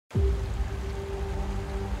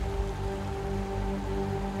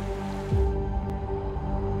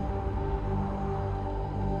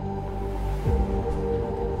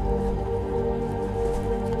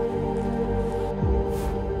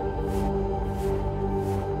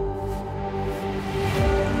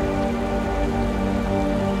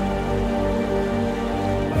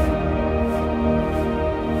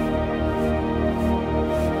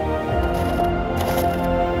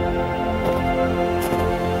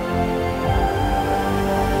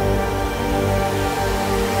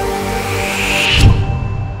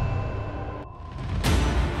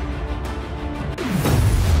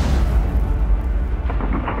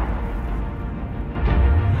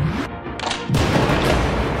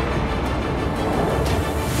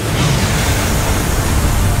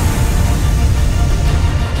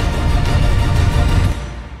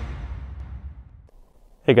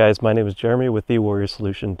Hey guys, my name is Jeremy with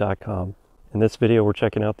thewarriorsolution.com. In this video we're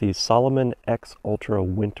checking out the Salomon X Ultra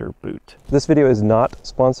Winter boot. This video is not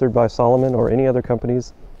sponsored by Salomon or any other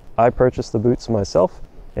companies. I purchased the boots myself,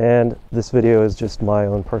 and this video is just my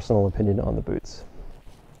own personal opinion on the boots.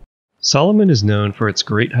 Salomon is known for its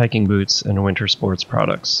great hiking boots and winter sports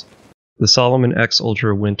products. The Salomon X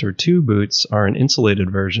Ultra Winter 2 boots are an insulated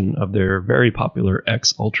version of their very popular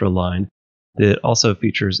X Ultra line that also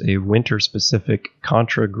features a winter-specific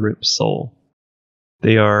Contragrip sole.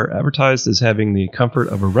 They are advertised as having the comfort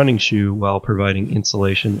of a running shoe while providing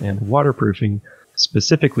insulation and waterproofing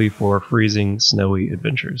specifically for freezing, snowy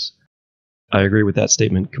adventures. I agree with that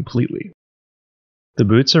statement completely. The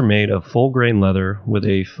boots are made of full-grain leather with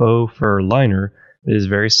a faux fur liner that is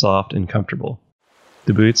very soft and comfortable.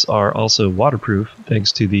 The boots are also waterproof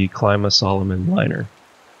thanks to the Clima Salomon liner.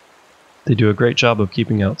 They do a great job of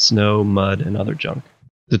keeping out snow, mud, and other junk.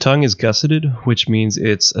 The tongue is gusseted, which means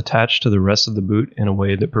it's attached to the rest of the boot in a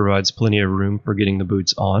way that provides plenty of room for getting the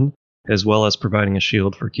boots on, as well as providing a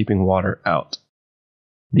shield for keeping water out.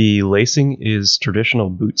 The lacing is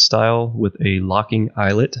traditional boot style with a locking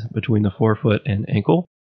eyelet between the forefoot and ankle,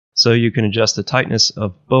 so you can adjust the tightness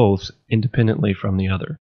of both independently from the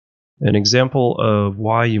other. An example of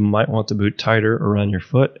why you might want the boot tighter around your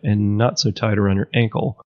foot and not so tight around your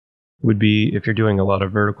ankle would be if you're doing a lot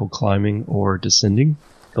of vertical climbing or descending.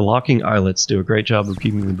 The locking eyelets do a great job of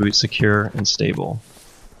keeping the boot secure and stable.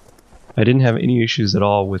 I didn't have any issues at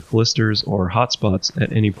all with blisters or hot spots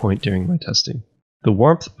at any point during my testing. The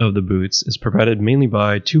warmth of the boots is provided mainly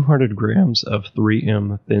by 200 grams of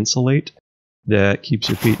 3M Thinsulate that keeps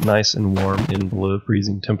your feet nice and warm in below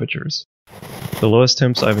freezing temperatures. The lowest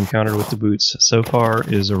temps I've encountered with the boots so far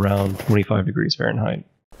is around 25 degrees Fahrenheit.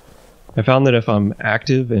 I found that if I'm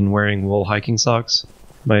active and wearing wool hiking socks,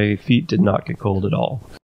 my feet did not get cold at all.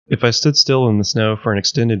 If I stood still in the snow for an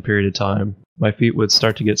extended period of time, my feet would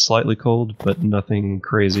start to get slightly cold, but nothing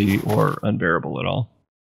crazy or unbearable at all.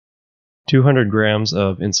 200 grams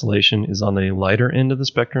of insulation is on the lighter end of the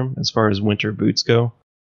spectrum as far as winter boots go,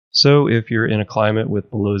 so if you're in a climate with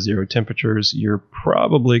below zero temperatures, you're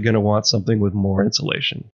probably going to want something with more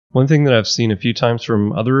insulation. One thing that I've seen a few times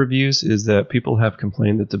from other reviews is that people have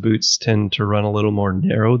complained that the boots tend to run a little more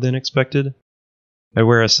narrow than expected. I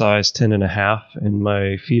wear a size 10.5 and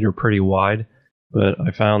my feet are pretty wide, but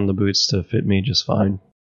I found the boots to fit me just fine.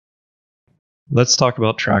 Let's talk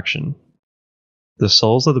about traction. The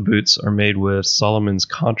soles of the boots are made with Salomon's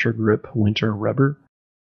Contragrip winter rubber.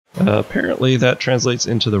 Apparently that translates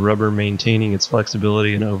into the rubber maintaining its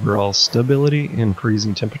flexibility and overall stability in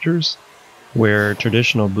freezing temperatures, where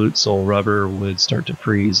traditional boot sole rubber would start to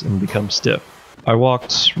freeze and become stiff. I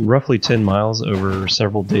walked roughly 10 miles over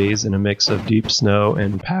several days in a mix of deep snow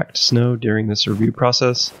and packed snow during this review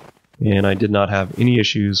process, and I did not have any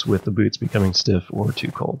issues with the boots becoming stiff or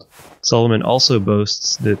too cold. Salomon also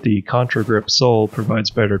boasts that the Contragrip sole provides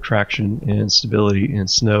better traction and stability in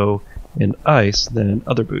snow and ice than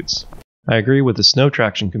other boots. I agree with the snow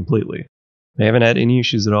traction completely. I haven't had any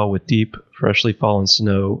issues at all with deep, freshly fallen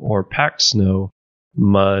snow or packed snow,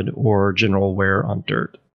 mud, or general wear on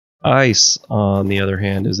dirt. Ice, on the other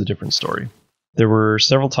hand, is a different story. There were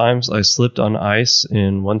several times I slipped on ice,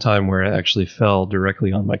 and one time where I actually fell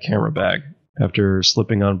directly on my camera bag after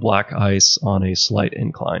slipping on black ice on a slight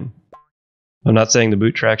incline. I'm not saying the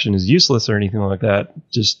boot traction is useless or anything like that,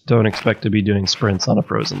 just don't expect to be doing sprints on a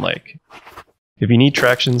frozen lake. If you need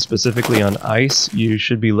traction specifically on ice, you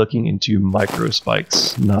should be looking into micro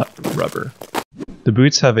spikes, not rubber. The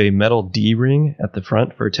boots have a metal D-ring at the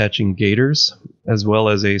front for attaching gaiters, as well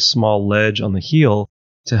as a small ledge on the heel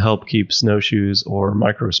to help keep snowshoes or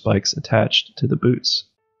micro spikes attached to the boots.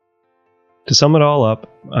 To sum it all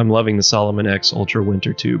up, I'm loving the Salomon X Ultra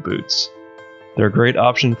Winter 2 boots. They're a great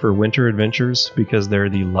option for winter adventures because they're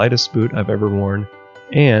the lightest boot I've ever worn,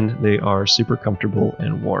 and they are super comfortable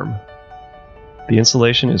and warm. The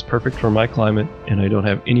insulation is perfect for my climate, and I don't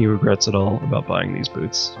have any regrets at all about buying these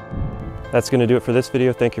boots. That's going to do it for this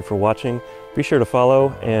video. Thank you for watching. Be sure to follow,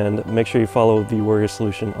 and make sure you follow The Warrior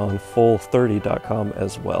Solution on full30.com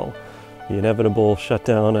as well. The inevitable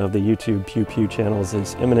shutdown of the YouTube Pew channels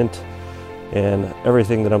is imminent, and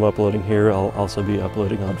everything that I'm uploading here I'll also be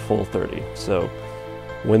uploading on Full30. So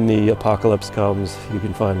when the apocalypse comes, you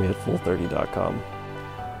can find me at full30.com.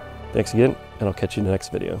 Thanks again, and I'll catch you in the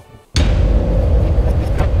next video.